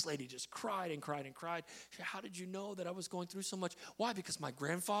praying. And this lady just cried and cried and cried. She said, "How did you know that I was going through so much?" Why? Because my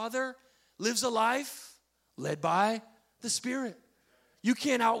grandfather lives a life led by the Spirit. You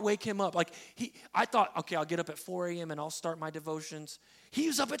can't outwake him up. I thought, okay, I'll get up at 4 a.m. and I'll start my devotions. He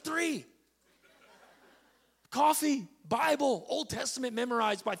was up at 3. Coffee, Bible, Old Testament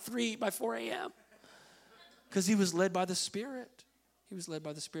memorized by 4 a.m. Because he was led by the Spirit. He was led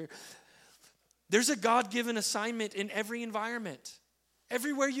by the Spirit. There's a God-given assignment in every environment.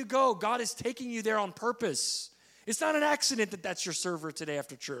 Everywhere you go, God is taking you there on purpose. It's not an accident that that's your server today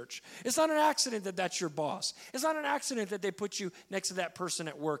after church. It's not an accident that that's your boss. It's not an accident that they put you next to that person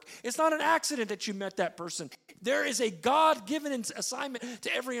at work. It's not an accident that you met that person. There is a God-given assignment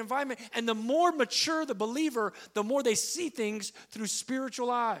to every environment. And the more mature the believer, the more they see things through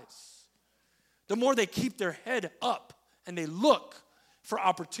spiritual eyes. The more they keep their head up and they look for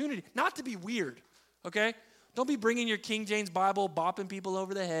opportunity. Not to be weird, okay? Don't be bringing your King James Bible, bopping people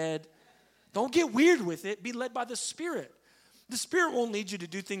over the head. Don't get weird with it. Be led by the Spirit. The Spirit won't lead you to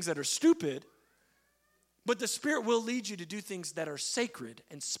do things that are stupid, but the Spirit will lead you to do things that are sacred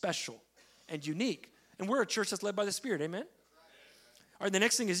and special and unique. And we're a church that's led by the Spirit, amen? All right, the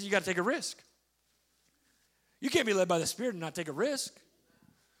next thing is you got to take a risk. You can't be led by the Spirit and not take a risk.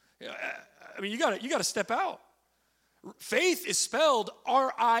 I mean, you got to step out. Faith is spelled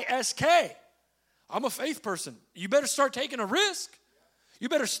R-I-S-K. I'm a faith person. You better start taking a risk. You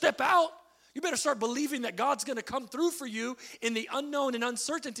better step out. You better start believing that God's going to come through for you in the unknown and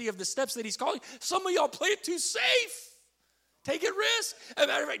uncertainty of the steps that he's calling. Some of y'all play it too safe. Take it risk. As a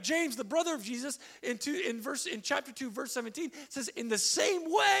matter of fact, James, the brother of Jesus, in chapter 2, verse 17, says, "In the same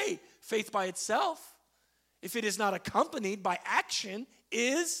way, faith by itself, if it is not accompanied by action,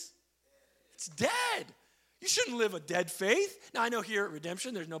 it's dead." You shouldn't live a dead faith. Now, I know here at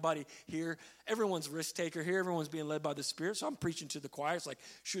Redemption, there's nobody here. Everyone's a risk taker here. Everyone's being led by the Spirit. So I'm preaching to the choir. It's like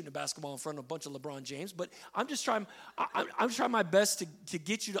shooting a basketball in front of a bunch of LeBron James. But I'm trying my best to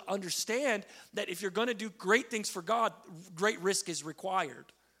get you to understand that if you're going to do great things for God, great risk is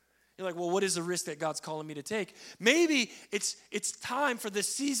required. You're like, well, what is the risk that God's calling me to take? Maybe it's time for the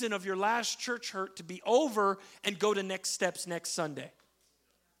season of your last church hurt to be over and go to next steps next Sunday.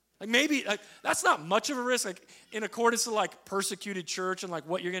 Maybe that's not much of a risk, in accordance to persecuted church and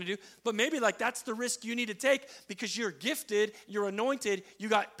what you're going to do. But maybe that's the risk you need to take because you're gifted, you're anointed, you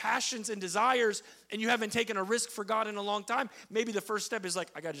got passions and desires, and you haven't taken a risk for God in a long time. Maybe the first step is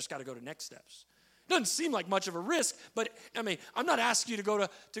just got to go to next steps. Doesn't seem like much of a risk, but I mean, I'm not asking you to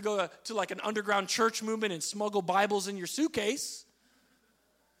go to an underground church movement and smuggle Bibles in your suitcase.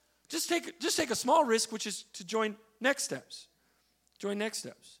 Just take a small risk, which is to join next steps. Join next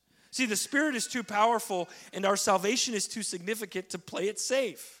steps. See, the Spirit is too powerful and our salvation is too significant to play it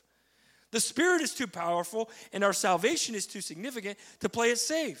safe. The Spirit is too powerful, and our salvation is too significant to play it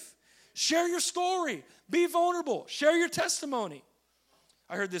safe. Share your story. Be vulnerable. Share your testimony.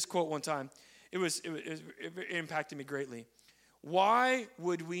 I heard this quote one time. It impacted me greatly. Why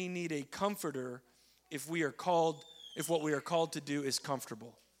would we need a comforter if what we are called to do is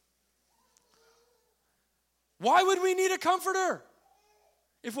comfortable? Why would we need a comforter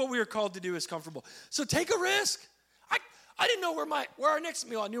if what we are called to do is comfortable? So take a risk. I didn't know where our next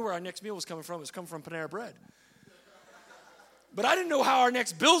meal, I knew where our next meal was coming from. It was coming from Panera Bread. But I didn't know how our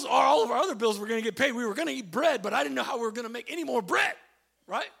next bills, or all of our other bills were going to get paid. We were going to eat bread, but I didn't know how we were going to make any more bread,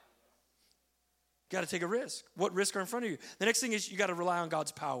 right? Got to take a risk. What risks are in front of you? The next thing is you got to rely on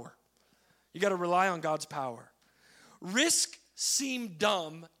God's power. You got to rely on God's power. Risk seem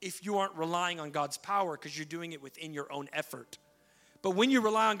dumb if you aren't relying on God's power because you're doing it within your own effort. But when you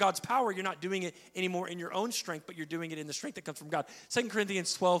rely on God's power, you're not doing it anymore in your own strength, but you're doing it in the strength that comes from God. 2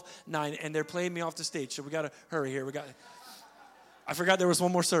 Corinthians 12:9, and they're playing me off the stage, so we got to hurry here. I forgot there was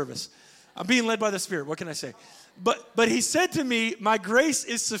one more service. I'm being led by the Spirit. What can I say? But he said to me, my grace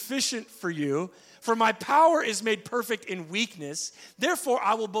is sufficient for you, for my power is made perfect in weakness. Therefore,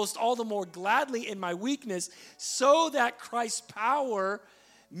 I will boast all the more gladly in my weakness, so that Christ's power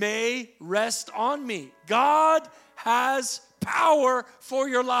may rest on me. God has power for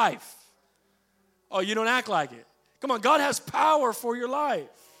your life. Oh, you don't act like it. Come on, God has power for your life.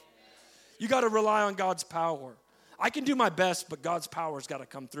 You got to rely on God's power. I can do my best, but God's power's got to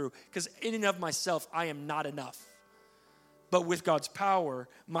come through, because in and of myself, I am not enough. But with God's power,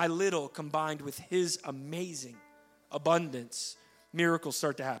 my little combined with his amazing abundance, miracles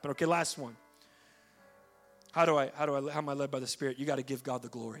start to happen. Okay, last one. How am I led by the Spirit? You got to give God the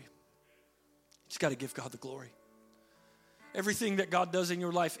glory. You just got to give God the glory. Everything that God does in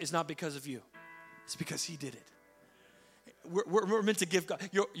your life is not because of you. It's because he did it. We're meant to give God,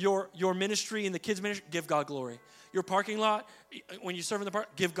 your ministry and the kids' ministry, give God glory. Your parking lot, when you serve in the park,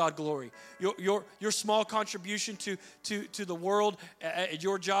 give God glory. Your small contribution to the world, at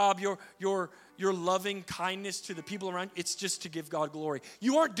your job, your loving kindness to the people around you, it's just to give God glory.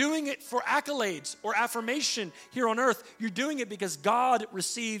 You aren't doing it for accolades or affirmation here on earth. You're doing it because God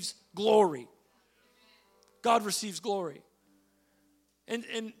receives glory. God receives glory.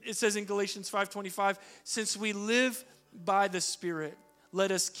 And it says in Galatians 5:25, since we live by the Spirit,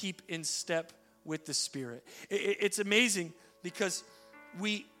 let us keep in step with the Spirit. It's amazing because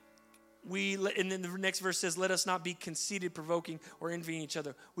and then the next verse says, let us not be conceited, provoking, or envying each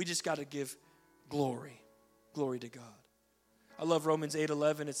other. We just got to give glory to God. I love Romans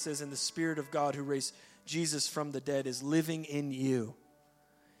 8:11. It says, and the Spirit of God who raised Jesus from the dead is living in you.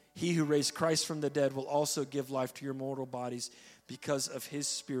 He who raised Christ from the dead will also give life to your mortal bodies because of his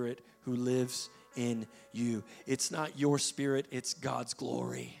Spirit who lives in you. It's not your spirit, it's God's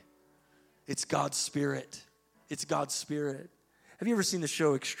glory. It's God's Spirit. It's God's Spirit. Have you ever seen the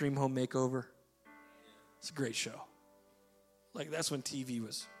show Extreme Home Makeover? It's a great show. Like, that's when TV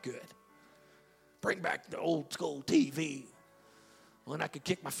was good. Bring back the old school TV when I could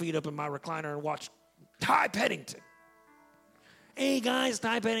kick my feet up in my recliner and watch Ty Pennington. Hey guys,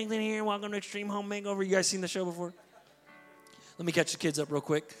 Ty Pennington here. Welcome to Extreme Home Makeover. You guys seen the show before? Let me catch the kids up real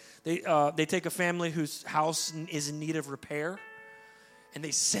quick. They take a family whose house is in need of repair, and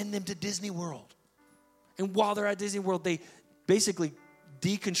they send them to Disney World. And while they're at Disney World, they basically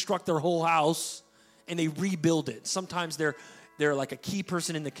deconstruct their whole house, and they rebuild it. Sometimes they're like a key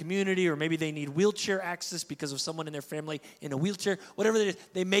person in the community, or maybe they need wheelchair access because of someone in their family in a wheelchair. Whatever it is,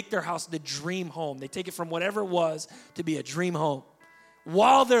 they make their house the dream home. They take it from whatever it was to be a dream home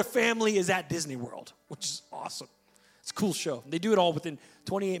while their family is at Disney World, which is awesome. It's a cool show. They do it all within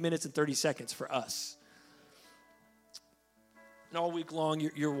 28 minutes and 30 seconds for us. And all week long,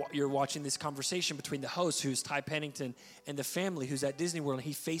 you're watching this conversation between the host, who's Ty Pennington, and the family who's at Disney World, and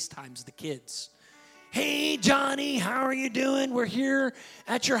he FaceTimes the kids. Hey, Johnny, how are you doing? We're here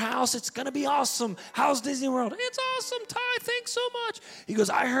at your house. It's going to be awesome. How's Disney World? It's awesome, Ty. Thanks so much. He goes,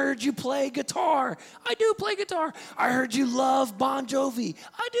 I heard you play guitar. I do play guitar. I heard you love Bon Jovi.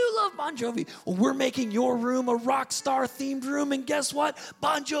 I do love Bon Jovi. Well, we're making your room a rock star themed room, and guess what?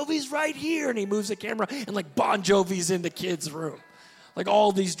 Bon Jovi's right here. And he moves the camera, and like Bon Jovi's in the kids' room. Like,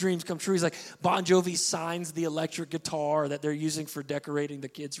 all these dreams come true. He's like, Bon Jovi signs the electric guitar that they're using for decorating the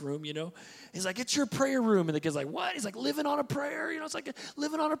kids' room, you know. He's like, it's your prayer room. And the kid's like, what? He's like, living on a prayer. You know, it's like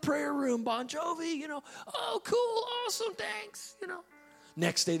living on a prayer room, Bon Jovi, you know. Oh, cool, awesome, thanks, you know.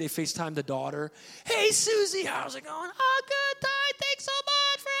 Next day, they FaceTime the daughter. Hey, Susie, how's it going? Oh, good, Ty. Thanks so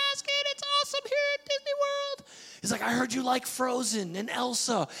much for asking. It's awesome here at Disney World. He's like, I heard you like Frozen and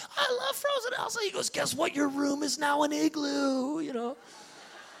Elsa. I love Frozen and Elsa. He goes, guess what? Your room is now an igloo, you know.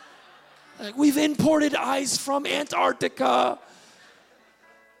 Like, we've imported ice from Antarctica.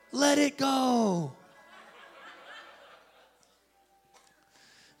 Let it go.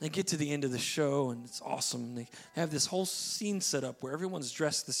 They get to the end of the show, and it's awesome. They have this whole scene set up where everyone's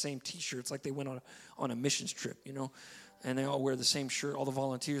dressed the same T-shirts, like they went on a missions trip, you know. And they all wear the same shirt, all the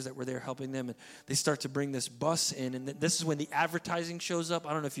volunteers that were there helping them. And they start to bring this bus in. And this is when the advertising shows up.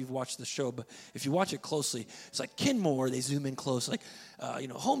 I don't know if you've watched the show, but if you watch it closely, it's like Kenmore, they zoom in close. Like,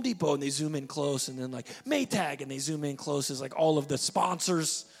 Home Depot, and they zoom in close. And then like Maytag, and they zoom in close. It's like all of the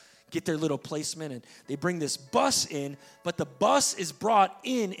sponsors get their little placement. And they bring this bus in. But the bus is brought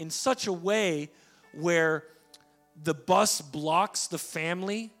in such a way where the bus blocks the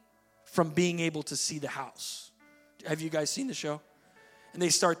family from being able to see the house. Have you guys seen the show? And they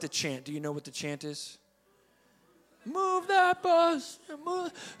start to chant. Do you know what the chant is? Move that bus.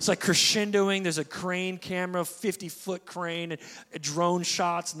 Move. It's like crescendoing. There's a crane camera, 50-foot crane, and drone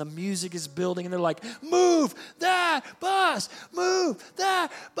shots, and the music is building. And they're like, move that bus. Move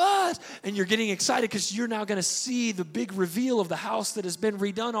that bus. And you're getting excited because you're now going to see the big reveal of the house that has been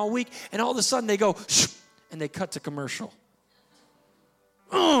redone all week. And all of a sudden they go, shh, and they cut to commercial.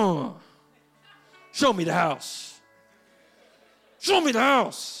 Show me the house. Show me the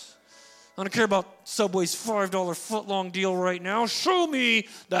house. I don't care about Subway's $5 footlong deal right now. Show me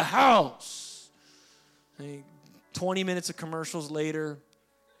the house. 20 minutes of commercials later,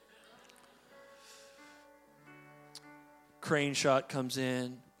 crane shot comes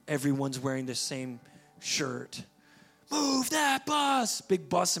in. Everyone's wearing the same shirt. Move that bus. Big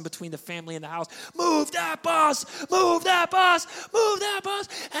bus in between the family and the house. Move that bus. Move that bus. Move that bus.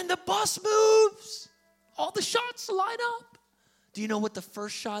 And the bus moves. All the shots line up. Do you know what the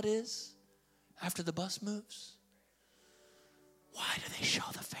first shot is after the bus moves? Why do they show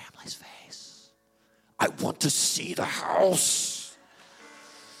the family's face? I want to see the house.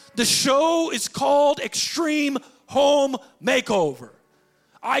 The show is called Extreme Home Makeover.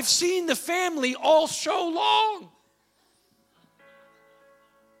 I've seen the family all show long.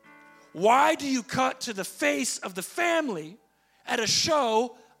 Why do you cut to the face of the family at a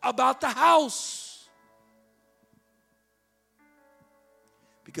show about the house?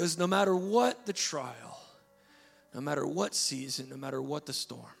 Because no matter what the trial, no matter what season, no matter what the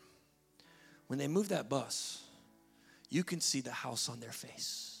storm, when they move that bus, you can see the house on their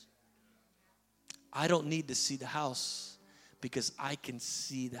face. I don't need to see the house because I can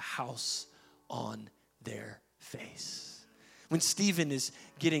see the house on their face. When Stephen is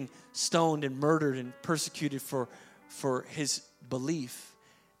getting stoned and murdered and persecuted for his belief,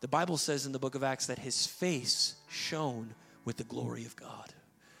 the Bible says in the book of Acts that his face shone with the glory of God.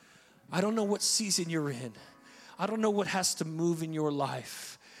 I don't know what season you're in. I don't know what has to move in your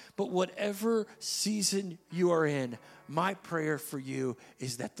life. But whatever season you are in, my prayer for you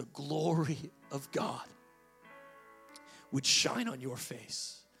is that the glory of God would shine on your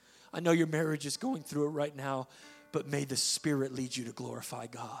face. I know your marriage is going through it right now, but may the Spirit lead you to glorify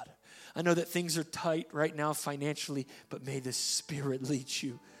God. I know that things are tight right now financially, but may the Spirit lead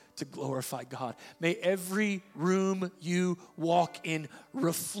you to glorify God. May every room you walk in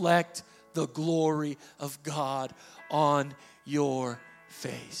reflect the glory of God on your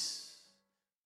face.